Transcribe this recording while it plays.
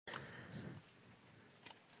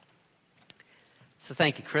So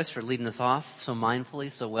thank you, Chris, for leading us off so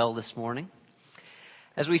mindfully, so well this morning.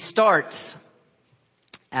 As we start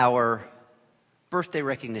our birthday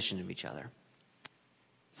recognition of each other,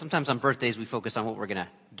 sometimes on birthdays we focus on what we're going to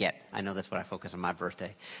get. I know that's what I focus on my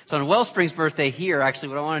birthday. So on WellSprings' birthday here, actually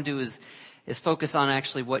what I want to do is focus on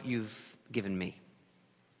actually what you've given me.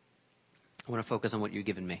 I want to focus on what you've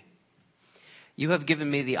given me. You have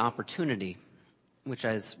given me the opportunity, which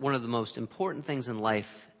is one of the most important things in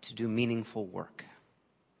life, to do meaningful work.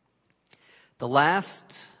 The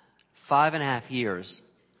last 5.5 years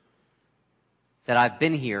that I've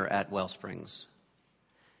been here at WellSprings,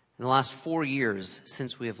 in the last 4 years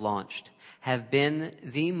since we have launched, have been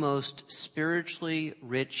the most spiritually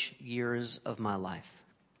rich years of my life.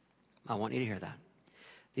 I want you to hear that.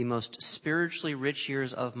 The most spiritually rich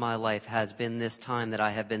years of my life has been this time that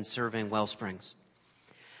I have been serving WellSprings.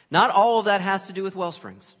 Not all of that has to do with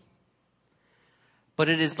WellSprings, but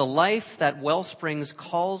it is the life that WellSprings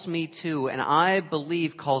calls me to, and I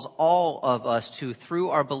believe calls all of us to, through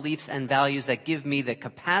our beliefs and values that give me the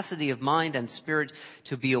capacity of mind and spirit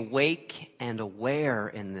to be awake and aware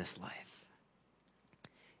in this life.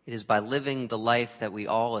 It is by living the life that we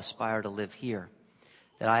all aspire to live here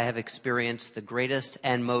that I have experienced the greatest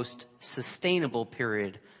and most sustainable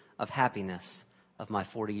period of happiness of my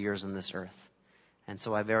 40 years on this earth. And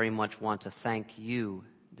so I very much want to thank you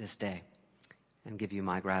this day and give you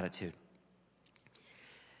my gratitude.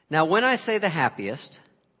 Now, when I say the happiest,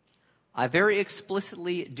 I very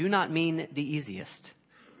explicitly do not mean the easiest.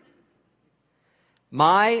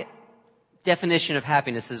 My definition of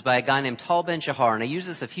happiness is by a guy named Tal Ben-Shahar, and I used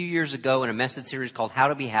this a few years ago in a message series called How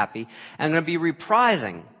to Be Happy. And I'm going to be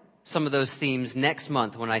reprising some of those themes next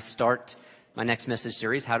month when I start my next message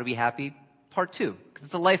series, How to Be Happy, Part 2, because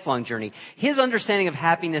it's a lifelong journey. His understanding of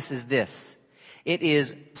happiness is this. It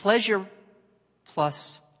is pleasure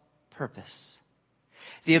plus purpose.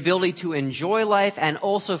 The ability to enjoy life and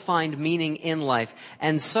also find meaning in life.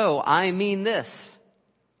 And so I mean this.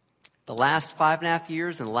 The last 5.5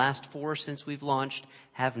 years and the last 4 since we've launched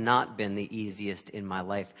have not been the easiest in my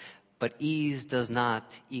life. But ease does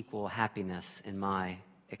not equal happiness in my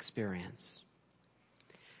experience.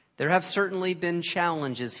 There have certainly been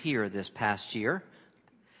challenges here this past year.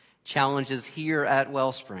 Challenges here at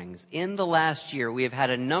WellSprings. In the last year, we have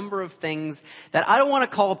had a number of things that I don't want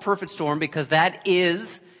to call a perfect storm because that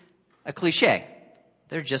is a cliche.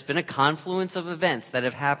 There's just been a confluence of events that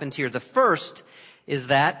have happened here. The first is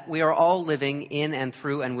that we are all living in and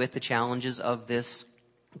through and with the challenges of this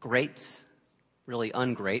great, really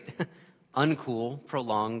uncool,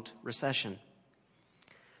 prolonged recession.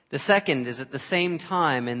 The second is at the same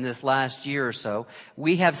time in this last year or so,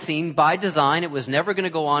 we have seen by design, it was never going to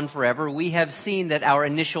go on forever, we have seen that our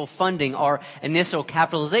initial funding, our initial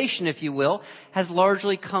capitalization, if you will, has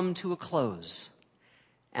largely come to a close.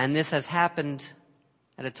 And this has happened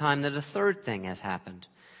at a time that a third thing has happened,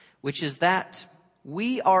 which is that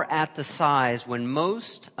we are at the size when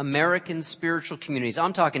most American spiritual communities,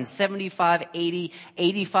 I'm talking 75, 80,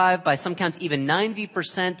 85, by some counts even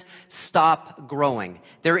 90%, stop growing.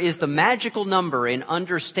 There is the magical number in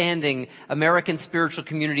understanding American spiritual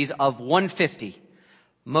communities of 150.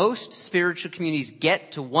 Most spiritual communities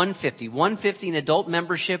get to 150 in adult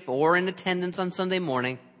membership or in attendance on Sunday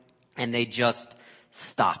morning, and they just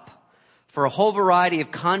stop. For a whole variety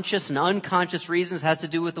of conscious and unconscious reasons, it has to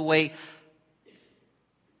do with the way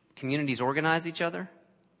communities organize each other.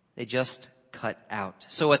 They just cut out.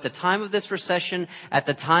 So at the time of this recession, at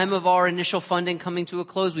the time of our initial funding coming to a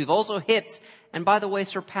close, we've also hit, and by the way,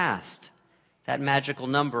 surpassed that magical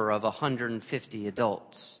number of 150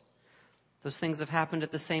 adults. Those things have happened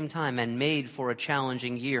at the same time and made for a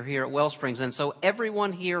challenging year here at WellSprings. And so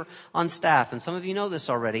everyone here on staff, and some of you know this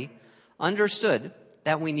already, understood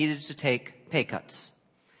that we needed to take pay cuts.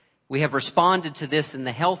 We have responded to this in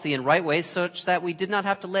the healthy and right ways such that we did not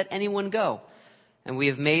have to let anyone go. And we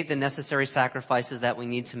have made the necessary sacrifices that we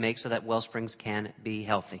need to make so that WellSprings can be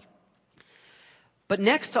healthy. But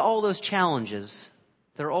next to all those challenges,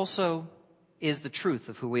 there also is the truth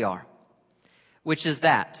of who we are, which is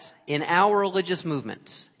that in our religious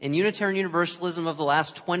movements, in Unitarian Universalism of the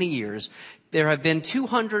last 20 years, there have been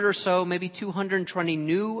 200 or so, maybe 220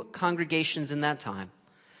 new congregations in that time.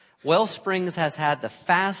 WellSprings has had the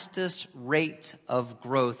fastest rate of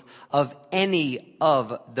growth of any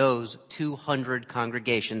of those 200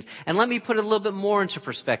 congregations. And let me put it a little bit more into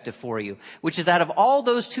perspective for you, which is that of all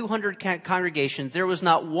those 200 congregations, there was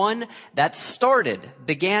not one that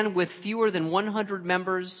began with fewer than 100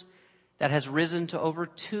 members, that has risen to over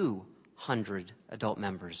 200 adult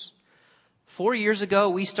members. 4 years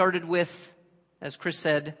ago, we started with, as Chris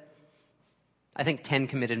said, I think 10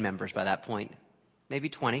 committed members by that point. maybe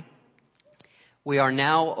 20. We are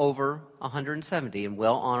now over 170 and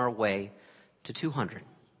well on our way to 200.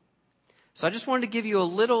 So I just wanted to give you a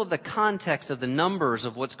little of the context of the numbers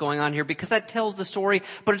of what's going on here, because that tells the story,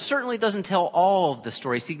 but it certainly doesn't tell all of the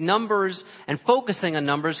story. See, numbers and focusing on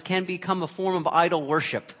numbers can become a form of idol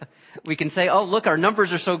worship. We can say, oh, look, our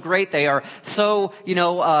numbers are so great. They are so,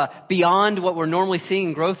 beyond what we're normally seeing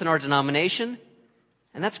in growth in our denomination.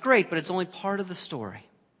 And that's great, but it's only part of the story.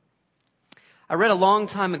 I read a long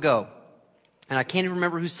time ago, and I can't even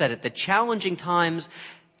remember who said it, that challenging times,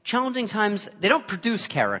 they don't produce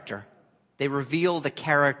character. They reveal the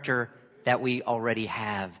character that we already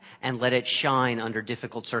have and let it shine under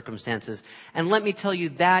difficult circumstances. And let me tell you,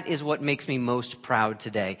 that is what makes me most proud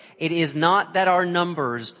today. It is not that our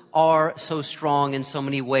numbers are so strong in so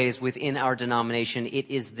many ways within our denomination. It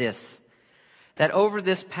is this, that over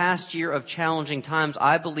this past year of challenging times,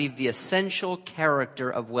 I believe the essential character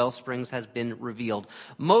of WellSprings has been revealed.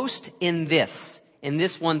 Most in this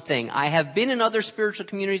one thing. I have been in other spiritual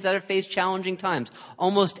communities that have faced challenging times.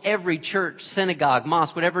 Almost every church, synagogue,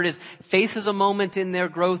 mosque, whatever it is, faces a moment in their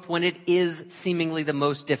growth when it is seemingly the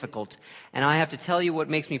most difficult. And I have to tell you, what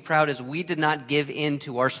makes me proud is we did not give in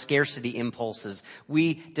to our scarcity impulses.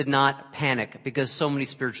 We did not panic, because so many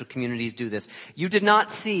spiritual communities do this. You did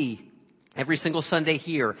not see every single Sunday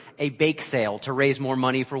here a bake sale to raise more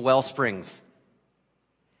money for WellSprings.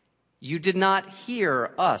 You did not hear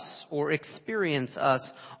us or experience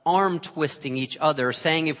us arm twisting each other,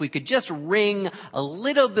 saying if we could just wring a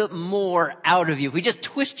little bit more out of you, if we just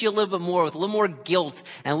twist you a little bit more with a little more guilt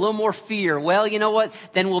and a little more fear, well, you know what?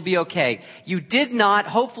 Then we'll be okay. You did not,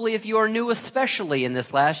 hopefully if you are new especially in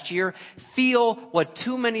this last year, feel what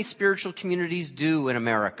too many spiritual communities do in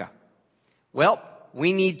America. Well,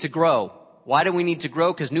 we need to grow. Why do we need to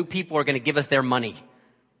grow? Because new people are going to give us their money.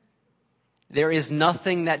 There is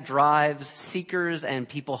nothing that drives seekers and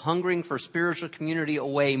people hungering for spiritual community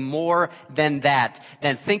away more than that,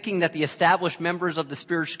 than thinking that the established members of the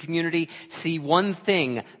spiritual community see one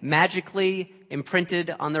thing magically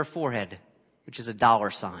imprinted on their forehead, which is a dollar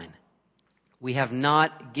sign. We have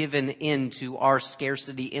not given in to our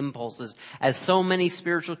scarcity impulses, as so many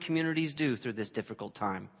spiritual communities do through this difficult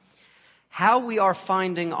time. How we are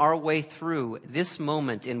finding our way through this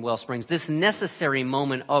moment in WellSprings, this necessary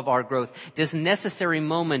moment of our growth, this necessary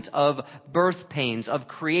moment of birth pains, of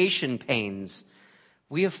creation pains,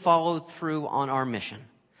 we have followed through on our mission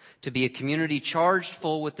to be a community charged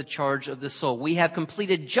full with the charge of the soul. We have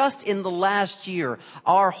completed just in the last year,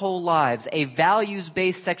 our whole lives, a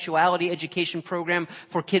values-based sexuality education program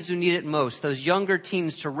for kids who need it most, those younger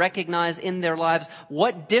teens to recognize in their lives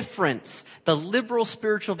what difference the liberal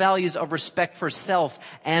spiritual values of respect for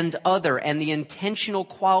self and other and the intentional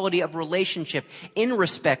quality of relationship in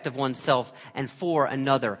respect of oneself and for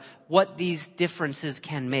another, what these differences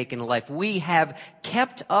can make in life. We have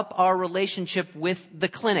kept up our relationship with the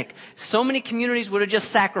clinic. So many communities would have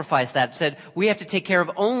just sacrificed that, said, we have to take care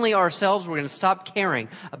of only ourselves. We're going to stop caring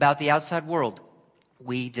about the outside world.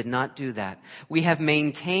 We did not do that. We have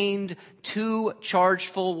maintained 2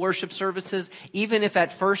 charged-full worship services, even if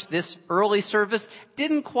at first this early service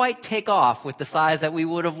didn't quite take off with the size that we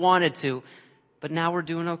would have wanted to. But now we're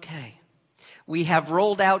doing okay. We have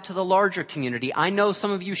rolled out to the larger community. I know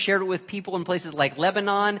some of you shared it with people in places like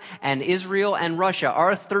Lebanon and Israel and Russia.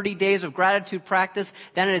 Our 30 days of gratitude practice,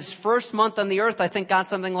 then in its first month on the earth, I think got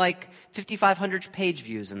something like 5,500 page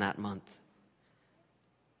views in that month.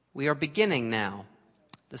 We are beginning now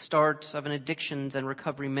the start of an addictions and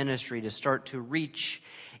recovery ministry to start to reach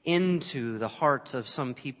into the hearts of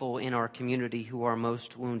some people in our community who are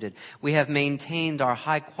most wounded. We have maintained our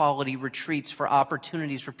high-quality retreats for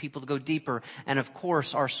opportunities for people to go deeper. And of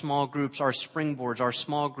course, our small groups, our springboards, our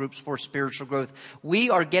small groups for spiritual growth. We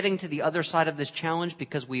are getting to the other side of this challenge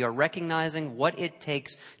because we are recognizing what it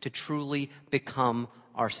takes to truly become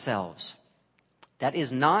ourselves. That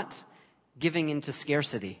is not giving into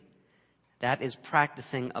scarcity. That is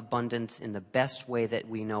practicing abundance in the best way that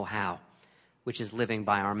we know how, which is living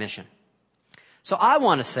by our mission. So I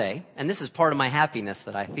want to say, and this is part of my happiness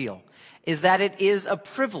that I feel, is that it is a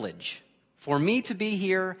privilege for me to be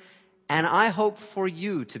here, and I hope for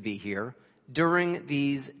you to be here during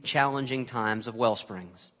these challenging times of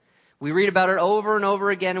WellSprings. We read about it over and over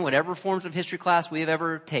again in whatever forms of history class we have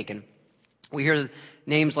ever taken. We hear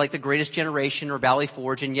names like the Greatest Generation or Valley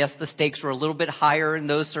Forge, and yes, the stakes were a little bit higher in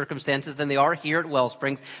those circumstances than they are here at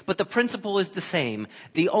WellSprings, but the principle is the same.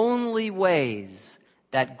 The only ways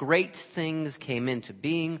that great things came into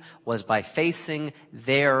being was by facing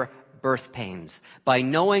their birth pains, by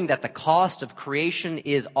knowing that the cost of creation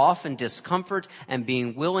is often discomfort and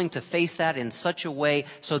being willing to face that in such a way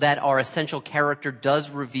so that our essential character does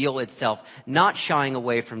reveal itself, not shying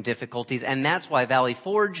away from difficulties. And that's why Valley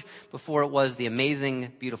Forge, before it was the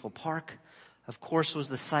amazing, beautiful park, of course was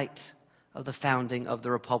the site of the founding of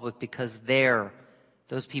the Republic, because there,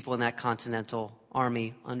 those people in that Continental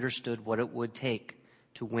Army understood what it would take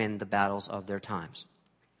to win the battles of their times.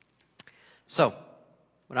 So,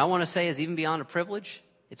 what I want to say is, even beyond a privilege,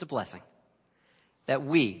 it's a blessing that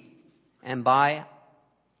we, and by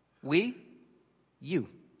we, you,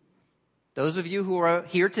 those of you who are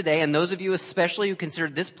here today, and those of you especially who consider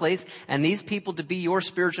this place and these people to be your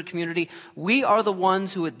spiritual community, we are the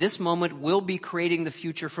ones who at this moment will be creating the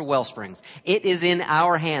future for WellSprings. It is in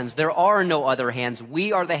our hands. There are no other hands.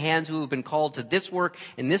 We are the hands who have been called to this work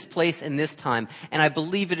in this place in this time. And I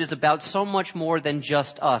believe it is about so much more than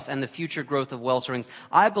just us and the future growth of WellSprings.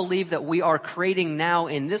 I believe that we are creating now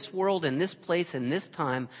in this world, in this place, in this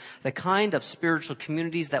time, the kind of spiritual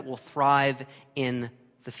communities that will thrive in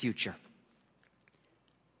the future.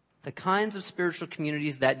 The kinds of spiritual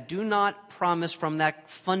communities that do not promise from that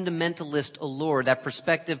fundamentalist allure, that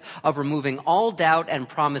perspective of removing all doubt and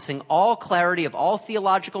promising all clarity of all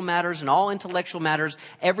theological matters and all intellectual matters.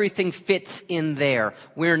 Everything fits in there.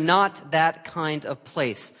 We're not that kind of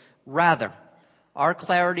place. Rather, our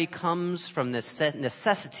clarity comes from the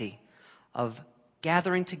necessity of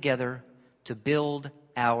gathering together to build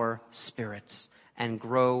our spirits and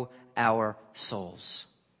grow our souls.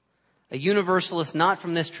 A universalist, not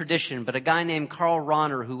from this tradition, but a guy named Karl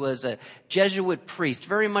Rahner, who was a Jesuit priest,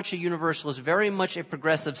 very much a universalist, very much a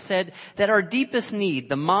progressive, said that our deepest need,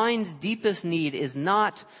 the mind's deepest need, is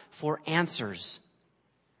not for answers.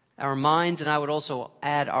 Our minds, and I would also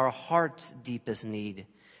add our heart's deepest need,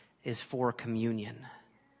 is for communion.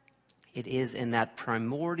 It is in that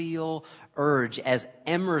primordial urge, as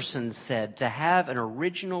Emerson said, to have an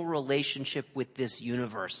original relationship with this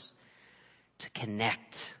universe, to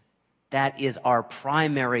connect. That is our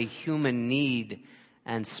primary human need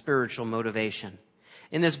and spiritual motivation.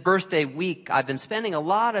 In this birthday week, I've been spending a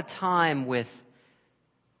lot of time with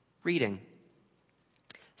reading.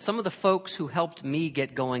 Some of the folks who helped me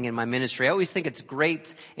get going in my ministry. I always think it's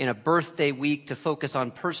great in a birthday week to focus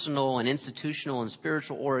on personal and institutional and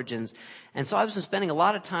spiritual origins. And so I've been spending a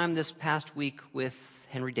lot of time this past week with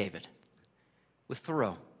Henry David, with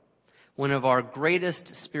Thoreau, one of our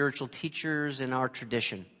greatest spiritual teachers in our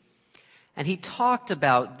tradition. And he talked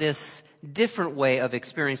about this different way of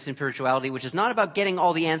experiencing spirituality, which is not about getting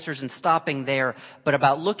all the answers and stopping there, but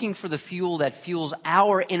about looking for the fuel that fuels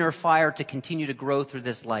our inner fire to continue to grow through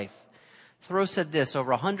this life. Thoreau said this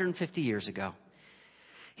over 150 years ago.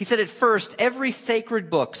 He said, at first, every sacred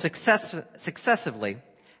book successively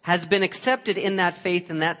has been accepted in that faith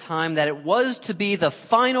in that time that it was to be the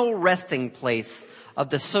final resting place of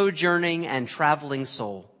the sojourning and traveling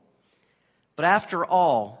soul. But after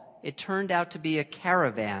all, it turned out to be a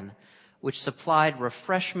caravan which supplied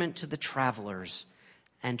refreshment to the travelers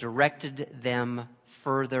and directed them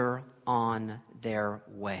further on their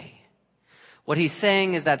way. What he's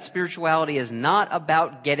saying is that spirituality is not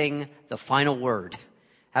about getting the final word,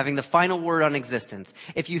 having the final word on existence.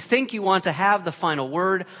 If you think you want to have the final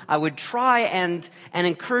word, I would try and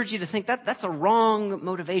encourage you to think that's a wrong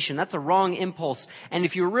motivation. That's a wrong impulse. And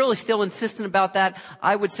if you're really still insistent about that,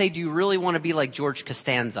 I would say, do you really want to be like George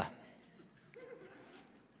Costanza?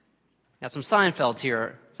 Got some Seinfeld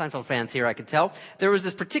fans here, I could tell. There was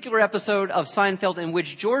this particular episode of Seinfeld in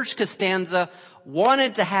which George Costanza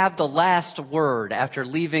wanted to have the last word after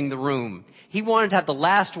leaving the room. He wanted to have the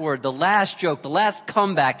last word, the last joke, the last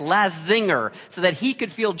comeback, the last zinger, so that he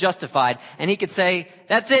could feel justified and he could say,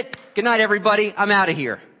 that's it. Good night, everybody. I'm out of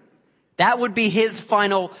here. That would be his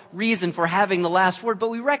final reason for having the last word. But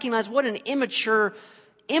we recognize what an immature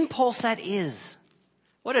impulse that is.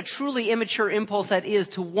 What a truly immature impulse that is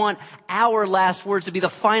to want our last words to be the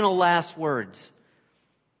final last words.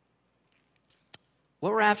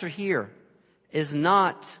 What we're after here is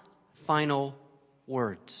not final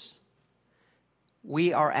words.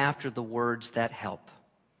 We are after the words that help.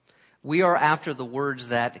 We are after the words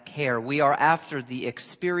that care. We are after the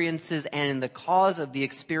experiences, and in the cause of the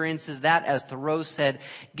experiences that, as Thoreau said,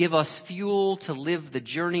 give us fuel to live the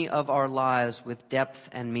journey of our lives with depth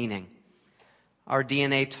and meaning. Our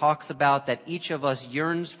DNA talks about that each of us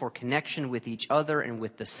yearns for connection with each other and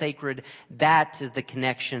with the sacred. That is the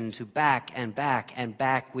connection to back and back and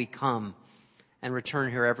back we come and return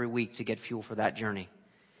here every week to get fuel for that journey.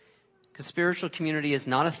 Because spiritual community is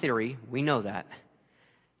not a theory. We know that.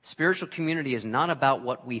 Spiritual community is not about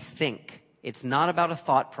what we think. It's not about a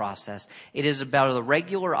thought process. It is about a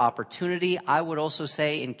regular opportunity. I would also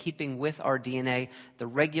say, in keeping with our DNA, the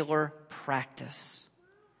regular practice.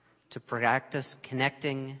 To practice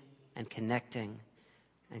connecting and connecting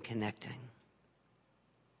and connecting.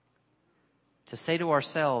 To say to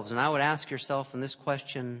ourselves, and I would ask yourself in this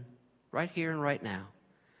question right here and right now,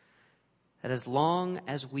 that as long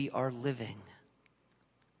as we are living,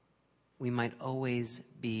 we might always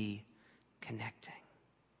be connecting.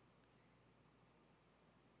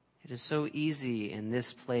 It is so easy in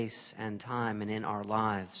this place and time and in our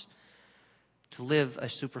lives to live a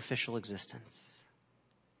superficial existence,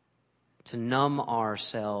 to numb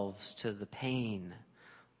ourselves to the pain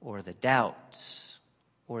or the doubt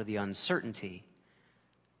or the uncertainty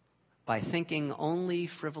by thinking only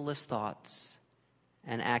frivolous thoughts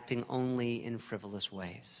and acting only in frivolous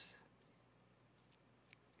ways.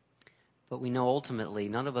 But we know ultimately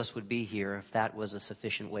none of us would be here if that was a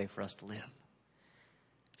sufficient way for us to live.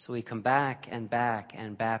 So we come back and back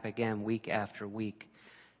and back again, week after week,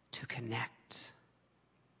 to connect,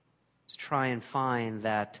 to try and find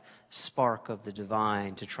that spark of the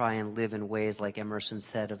divine, to try and live in ways, like Emerson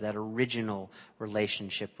said, of that original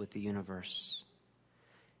relationship with the universe.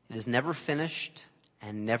 It is never finished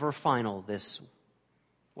and never final, this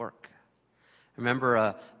work. I remember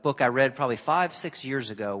a book I read probably 5-6 years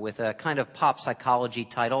ago with a kind of pop psychology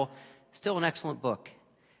title, still an excellent book.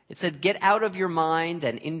 It said, "Get out of your mind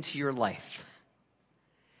and into your life."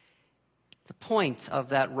 The point of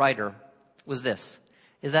that writer was this,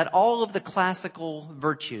 is that all of the classical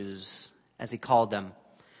virtues, as he called them,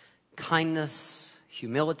 kindness,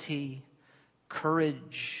 humility,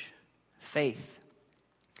 courage, faith,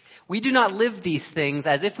 we do not live these things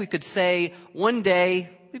as if we could say, one day,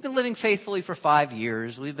 we've been living faithfully for 5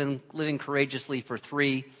 years, we've been living courageously for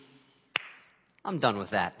 3, I'm done with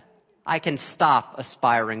that. I can stop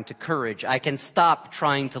aspiring to courage. I can stop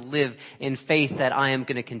trying to live in faith that I am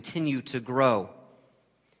going to continue to grow.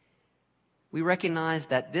 We recognize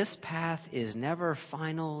that this path is never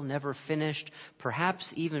final, never finished,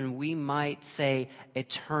 perhaps even we might say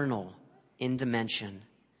eternal in dimension.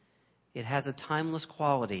 It has a timeless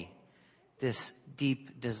quality, this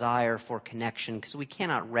deep desire for connection, because we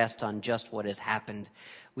cannot rest on just what has happened.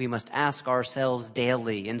 We must ask ourselves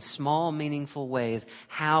daily, in small, meaningful ways,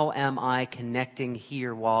 how am I connecting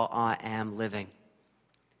here while I am living?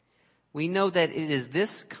 We know that it is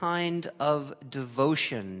this kind of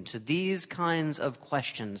devotion to these kinds of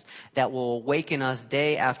questions that will awaken us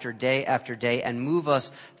day after day after day and move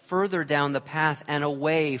us further down the path and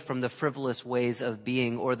away from the frivolous ways of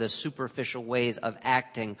being or the superficial ways of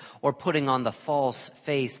acting or putting on the false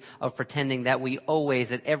face of pretending that we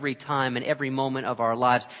always, at every time and every moment of our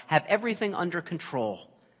lives, have everything under control.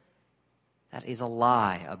 That is a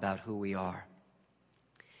lie about who we are.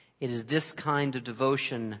 It is this kind of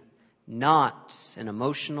devotion, not an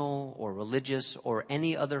emotional or religious or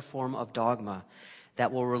any other form of dogma,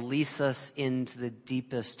 that will release us into the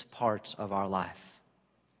deepest parts of our life.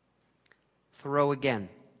 Thoreau again,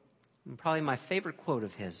 and probably my favorite quote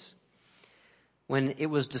of his. When it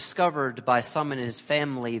was discovered by some in his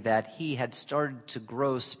family that he had started to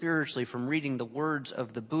grow spiritually from reading the words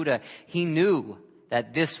of the Buddha, he knew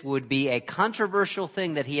that this would be a controversial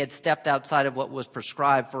thing, that he had stepped outside of what was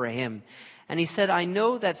prescribed for him. And he said, "I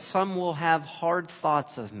know that some will have hard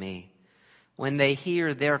thoughts of me when they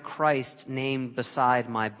hear their Christ named beside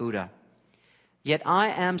my Buddha. Yet I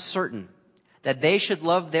am certain that they should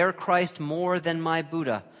love their Christ more than my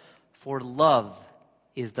Buddha, for love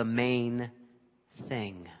is the main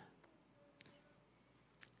thing."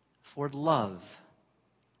 For love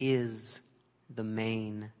is the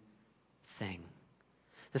main thing.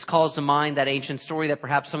 This calls to mind that ancient story that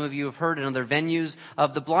perhaps some of you have heard in other venues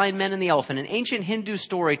of the blind men and the elephant, an ancient Hindu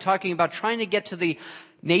story talking about trying to get to the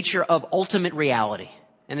nature of ultimate reality.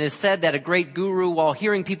 And it is said that a great guru, while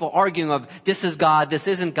hearing people arguing of this is God, this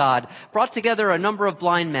isn't God, brought together a number of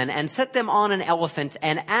blind men and set them on an elephant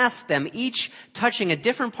and asked them, each touching a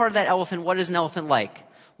different part of that elephant, what is an elephant like?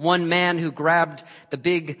 One man who grabbed the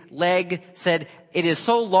big leg said, "It is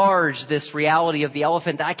so large, this reality of the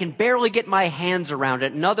elephant, that I can barely get my hands around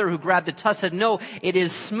it." Another who grabbed the tusk said, "No, it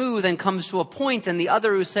is smooth and comes to a point." And the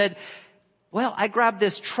other who said, "Well, I grabbed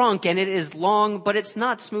this trunk and it is long, but it's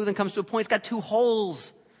not smooth and comes to a point. It's got 2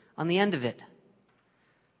 holes on the end of it."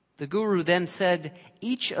 The guru then said,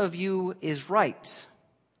 "Each of you is right,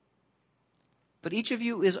 but each of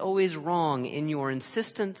you is always wrong in your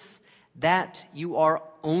insistence that you are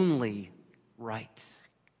only right."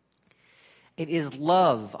 It is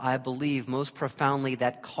love, I believe, most profoundly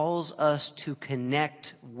that calls us to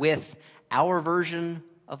connect with our version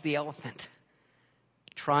of the elephant.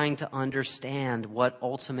 trying to understand what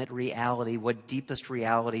ultimate reality, what deepest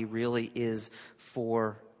reality really is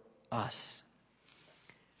for us.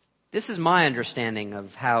 This is my understanding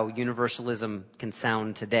of how universalism can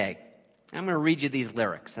sound today. I'm going to read you these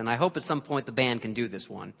lyrics, and I hope at some point the band can do this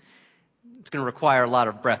one. It's going to require a lot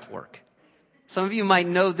of breath work. Some of you might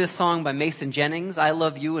know this song by Mason Jennings, I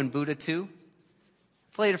Love You and Buddha Too.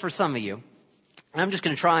 Played it for some of you. And I'm just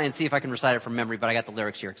going to try and see if I can recite it from memory, but I got the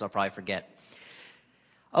lyrics here because I'll probably forget.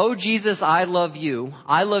 Oh Jesus, I love you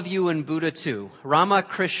and Buddha too. Rama,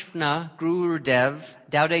 Krishna, Guru Dev,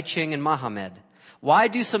 Tao Te Ching, and Muhammad. Why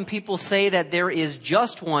do some people say that there is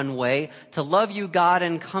just one way to love you, God,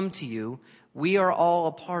 and come to you? We are all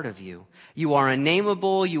a part of you. You are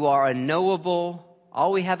unnameable, you are unknowable.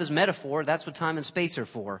 All we have is metaphor. That's what time and space are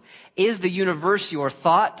for. Is the universe your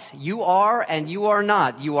thought? You are and you are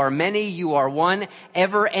not. You are many, you are one,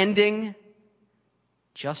 ever ending,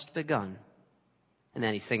 just begun. And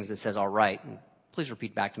then he sings and says, all right. And please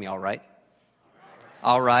repeat back to me, all right.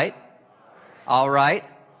 All right. All right.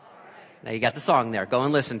 Now you got the song there. Go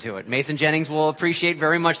and listen to it. Mason Jennings will appreciate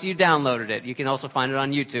very much that you downloaded it. You can also find it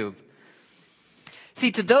on YouTube.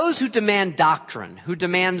 See, to those who demand doctrine, who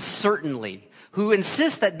demand certainty, who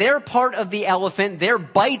insist that their part of the elephant, their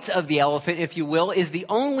bite of the elephant, if you will, is the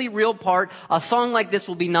only real part, a song like this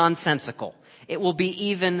will be nonsensical. It will be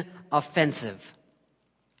even offensive.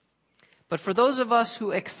 But for those of us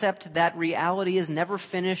who accept that reality is never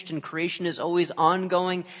finished and creation is always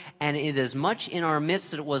ongoing, and it is much in our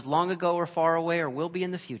midst that it was long ago or far away or will be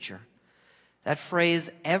in the future, that phrase,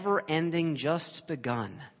 ever ending, just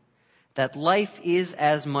begun, that life is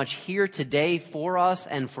as much here today for us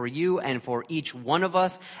and for you and for each one of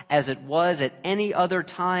us as it was at any other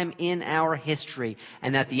time in our history,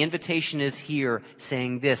 and that the invitation is here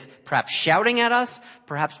saying this, perhaps shouting at us,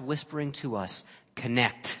 perhaps whispering to us,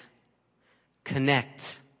 connect.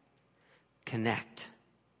 Connect. Connect.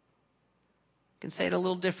 I can say it a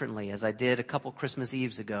little differently, as I did a couple Christmas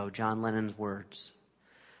Eves ago, John Lennon's words.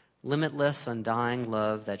 Limitless, undying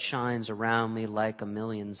love that shines around me like a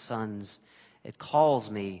million suns. It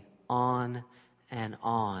calls me on and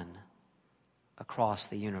on across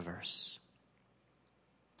the universe.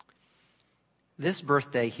 This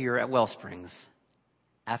birthday here at WellSprings,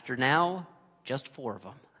 after now just 4 of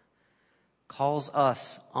them, calls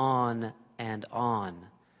us on and on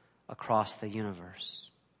across the universe.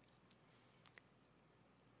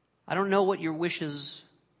 I don't know what your wishes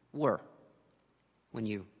were when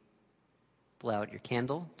you blew out your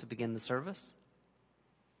candle to begin the service.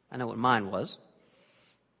 I know what mine was.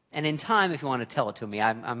 And in time, if you want to tell it to me,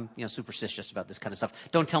 I'm superstitious about this kind of stuff.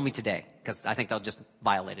 Don't tell me today, because I think they'll just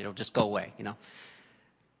violate it. It'll just go away,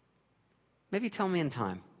 Maybe tell me in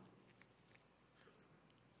time.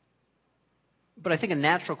 But I think a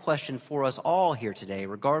natural question for us all here today,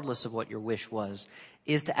 regardless of what your wish was,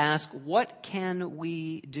 is to ask, what can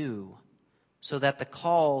we do so that the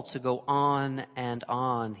call to go on and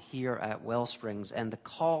on here at WellSprings and the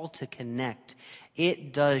call to connect,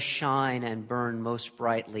 it does shine and burn most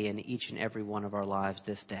brightly in each and every one of our lives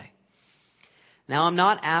this day. Now, I'm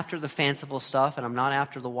not after the fanciful stuff, and I'm not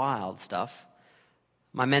after the wild stuff.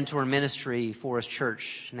 My mentor in ministry, Forest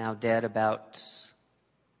Church, now dead about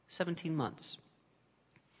 17 months.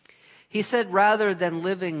 He said rather than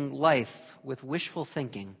living life with wishful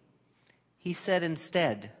thinking, he said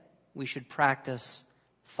instead we should practice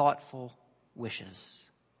thoughtful wishes.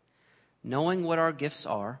 Knowing what our gifts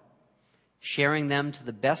are, sharing them to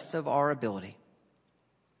the best of our ability.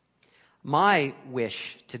 My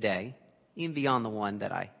wish today, even beyond the one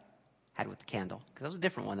that I had with the candle, because that was a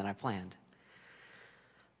different one than I planned.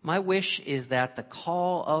 My wish is that the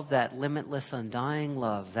call of that limitless, undying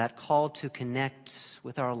love, that call to connect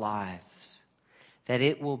with our lives, that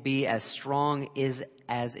it will be as strong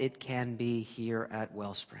as it can be here at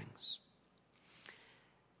WellSprings.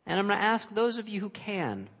 And I'm going to ask those of you who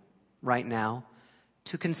can right now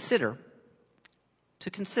to consider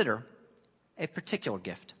a particular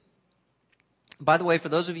gift. By the way, for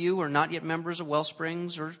those of you who are not yet members of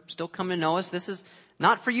WellSprings or still come to know us, this is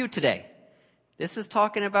not for you today. This is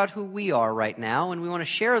talking about who we are right now, and we want to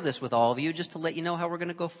share this with all of you just to let you know how we're going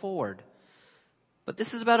to go forward. But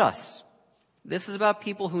this is about us. This is about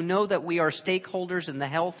people who know that we are stakeholders in the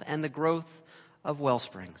health and the growth of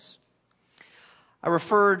WellSprings. I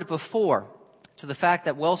referred before to the fact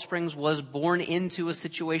that WellSprings was born into a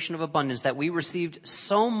situation of abundance, that we received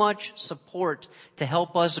so much support to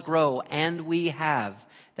help us grow, and we have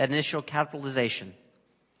that initial capitalization.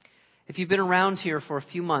 If you've been around here for a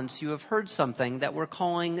few months, you have heard something that we're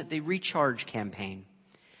calling the Recharge Campaign.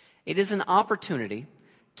 It is an opportunity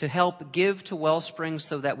to help give to WellSprings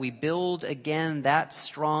so that we build again that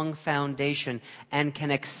strong foundation and can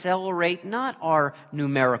accelerate not our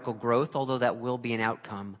numerical growth, although that will be an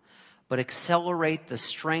outcome, but accelerate the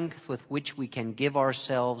strength with which we can give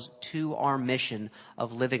ourselves to our mission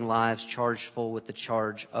of living lives charged full with the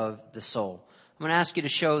charge of the soul. I'm going to ask you to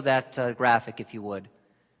show that graphic, if you would.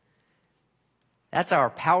 That's our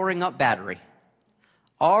powering up battery.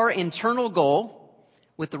 Our internal goal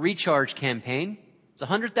with the Recharge campaign is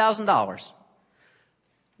 $100,000.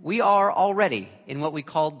 We are already in what we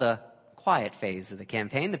called the quiet phase of the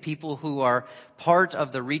campaign, the people who are part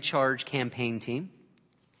of the Recharge campaign team.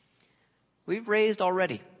 We've raised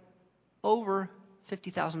already over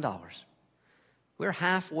 $50,000. We're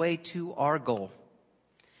halfway to our goal.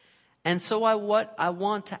 And so what I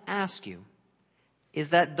want to ask you is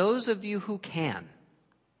that those of you who can,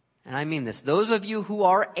 and I mean this, those of you who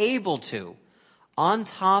are able to, on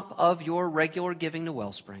top of your regular giving to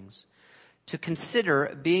WellSprings, to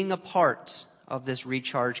consider being a part of this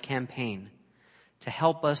Recharge campaign to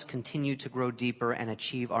help us continue to grow deeper and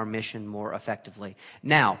achieve our mission more effectively.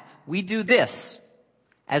 Now, we do this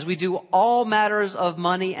as we do all matters of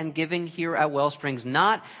money and giving here at WellSprings,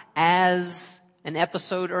 not as an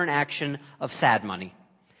episode or an action of sad money.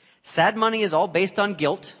 Sad money is all based on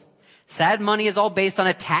guilt. Sad money is all based on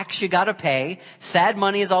a tax you gotta pay. Sad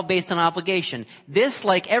money is all based on obligation. This,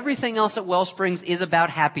 like everything else at WellSprings, is about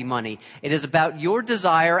happy money. It is about your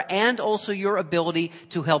desire and also your ability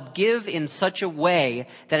to help give in such a way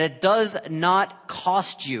that it does not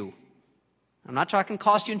cost you. I'm not talking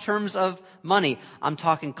cost you in terms of money. I'm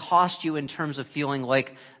talking cost you in terms of feeling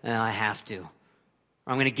like, I have to.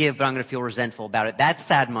 I'm going to give, but I'm going to feel resentful about it. That's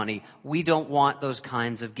sad money. We don't want those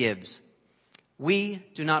kinds of gives. We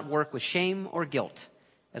do not work with shame or guilt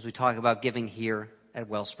as we talk about giving here at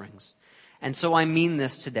WellSprings. And so I mean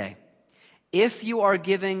this today. If you are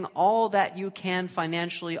giving all that you can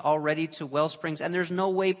financially already to WellSprings, and there's no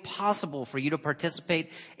way possible for you to participate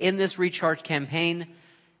in this Recharge campaign,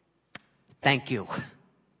 thank you.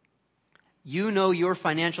 You know your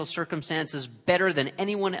financial circumstances better than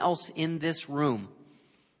anyone else in this room.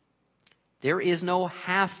 There is no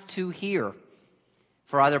have to here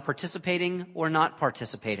for either participating or not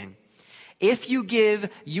participating. If you give,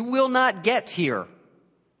 you will not get here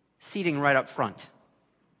seating right up front.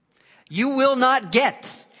 You will not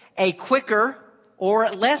get a quicker or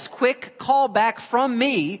less quick callback from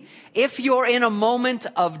me if you're in a moment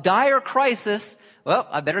of dire crisis. Well,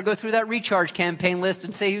 I better go through that Recharge campaign list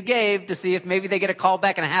and say who gave to see if maybe they get a call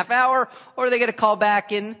back in a half hour or they get a call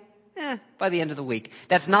back in by the end of the week.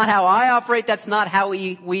 That's not how I operate. That's not how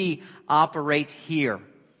we operate here.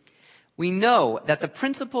 We know that the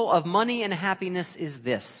principle of money and happiness is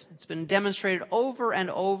this. It's been demonstrated over and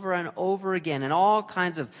over and over again in all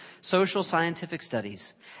kinds of social scientific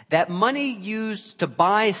studies. That money used to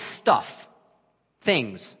buy stuff,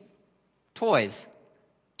 things, toys,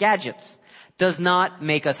 gadgets, does not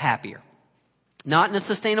make us happier. Not in a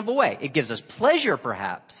sustainable way. It gives us pleasure,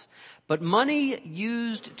 perhaps. But money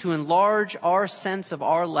used to enlarge our sense of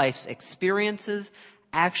our life's experiences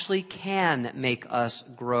actually can make us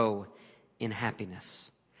grow in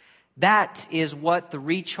happiness. That is what the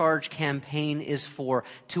Recharge campaign is for,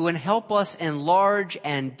 to help us enlarge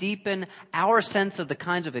and deepen our sense of the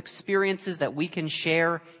kinds of experiences that we can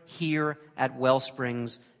share here at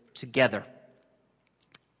WellSprings together.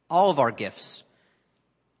 All of our gifts,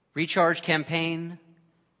 Recharge campaign,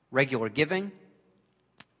 regular giving,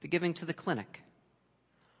 the giving to the clinic.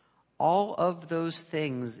 All of those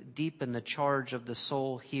things deepen the charge of the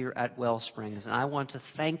soul here at WellSprings, and I want to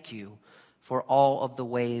thank you for all of the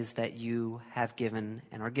ways that you have given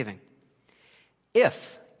and are giving.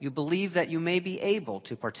 If you believe that you may be able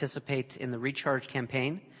to participate in the Recharge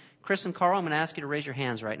campaign, Chris and Carl, I'm going to ask you to raise your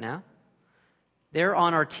hands right now. They're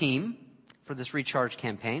on our team for this Recharge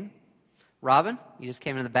campaign. Robin, you just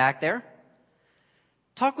came in the back there.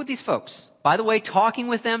 Talk with these folks. By the way, talking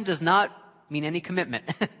with them does not mean any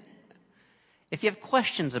commitment. If you have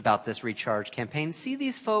questions about this Recharge campaign, see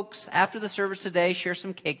these folks after the service today, share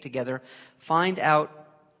some cake together, find out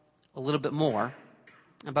a little bit more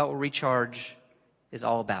about what Recharge is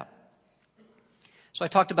all about. So I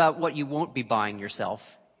talked about what you won't be buying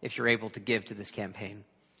yourself if you're able to give to this campaign.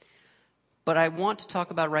 But I want to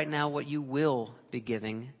talk about right now what you will be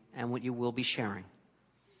giving and what you will be sharing.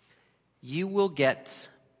 You will get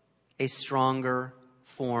a stronger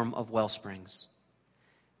form of WellSprings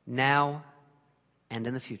now and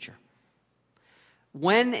in the future.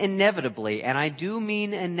 When inevitably, and I do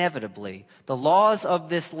mean inevitably, the laws of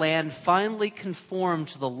this land finally conform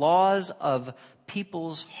to the laws of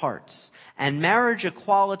people's hearts, and marriage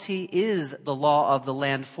equality is the law of the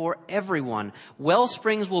land for everyone,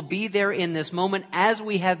 WellSprings will be there in this moment, as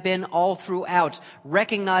we have been all throughout,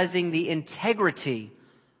 recognizing the integrity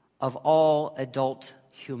of all adult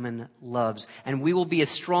human loves. And we will be as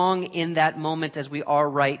strong in that moment as we are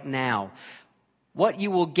right now. What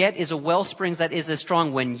you will get is a WellSprings that is as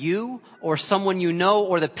strong when you or someone you know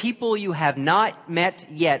or the people you have not met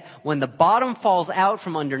yet, when the bottom falls out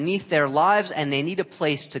from underneath their lives and they need a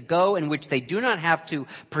place to go in which they do not have to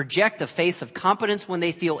project a face of competence when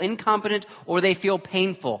they feel incompetent or they feel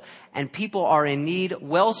painful. And people are in need.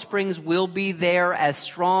 WellSprings will be there as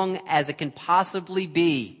strong as it can possibly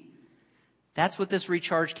be. That's what this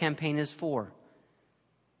Recharge campaign is for.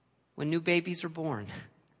 When new babies are born,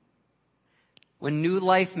 when new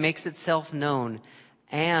life makes itself known,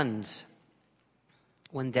 and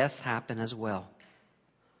when deaths happen as well.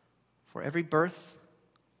 For every birth,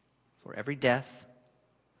 for every death,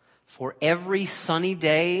 for every sunny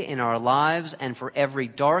day in our lives, and for every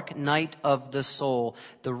dark night of the soul,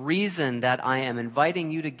 the reason that I am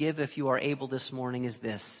inviting you to give, if you are able this morning, is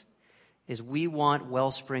this, is we want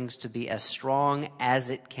WellSprings to be as strong as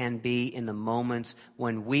it can be in the moments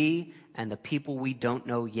when we and the people we don't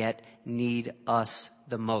know yet need us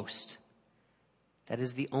the most. That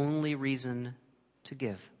is the only reason to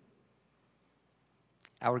give.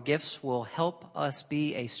 Our gifts will help us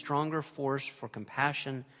be a stronger force for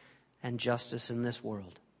compassion and justice in this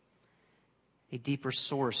world, a deeper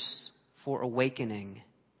source for awakening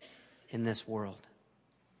in this world.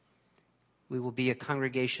 We will be a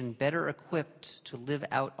congregation better equipped to live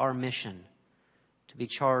out our mission, to be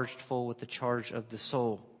charged full with the charge of the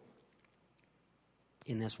soul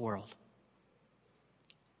in this world.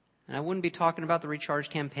 And I wouldn't be talking about the Recharge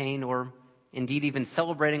campaign or indeed even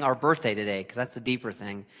celebrating our birthday today, because that's the deeper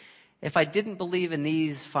thing, if I didn't believe in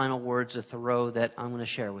these final words of Thoreau that I'm going to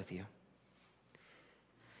share with you.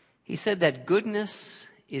 He said that goodness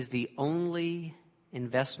is the only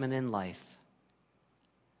investment in life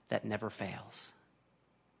that never fails.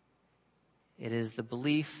 It is the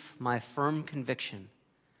belief, my firm conviction,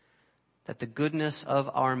 that the goodness of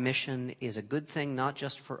our mission is a good thing not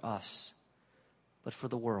just for us, but for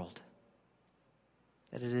the world.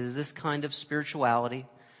 That it is this kind of spirituality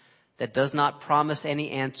that does not promise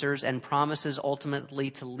any answers and promises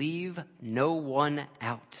ultimately to leave no one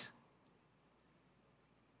out.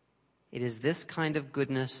 It is this kind of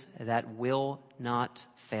goodness that will not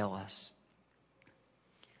fail us.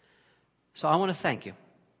 So I want to thank you,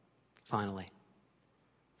 finally,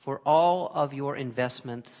 for all of your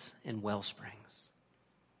investments in WellSprings.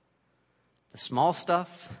 The small stuff,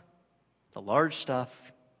 the large stuff,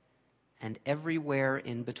 and everywhere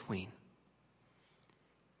in between.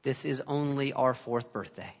 This is only our 4th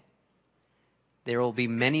birthday. There will be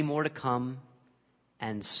many more to come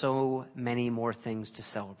and so many more things to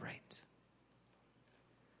celebrate.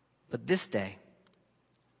 But this day,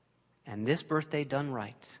 and this birthday done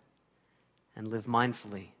right, and lived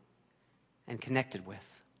mindfully and connected with,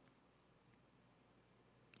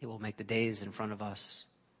 it will make the days in front of us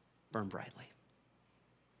burn brightly.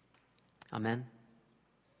 Amen.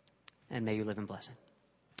 And may you live in blessing.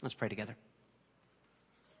 Let's pray together.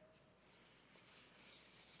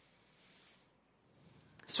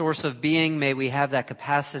 Source of being, may we have that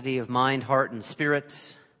capacity of mind, heart, and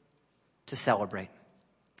spirit to celebrate.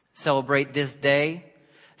 Celebrate this day.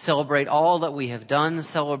 Celebrate all that we have done.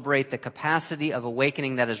 Celebrate the capacity of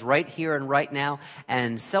awakening that is right here and right now.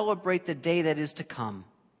 And celebrate the day that is to come.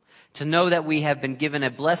 To know that we have been given a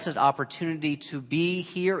blessed opportunity to be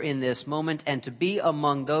here in this moment and to be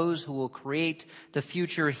among those who will create the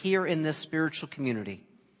future here in this spiritual community.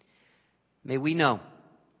 May we know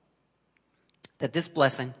that this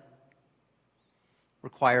blessing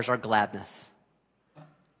requires our gladness.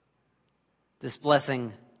 This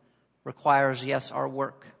blessing requires, yes, our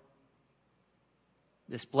work.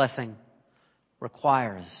 This blessing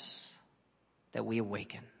requires that we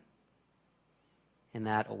awaken. In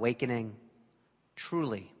that awakening,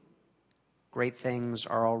 truly, great things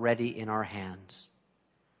are already in our hands.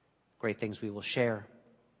 Great things we will share,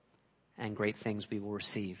 and great things we will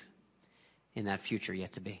receive in that future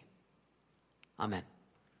yet to be. Amen.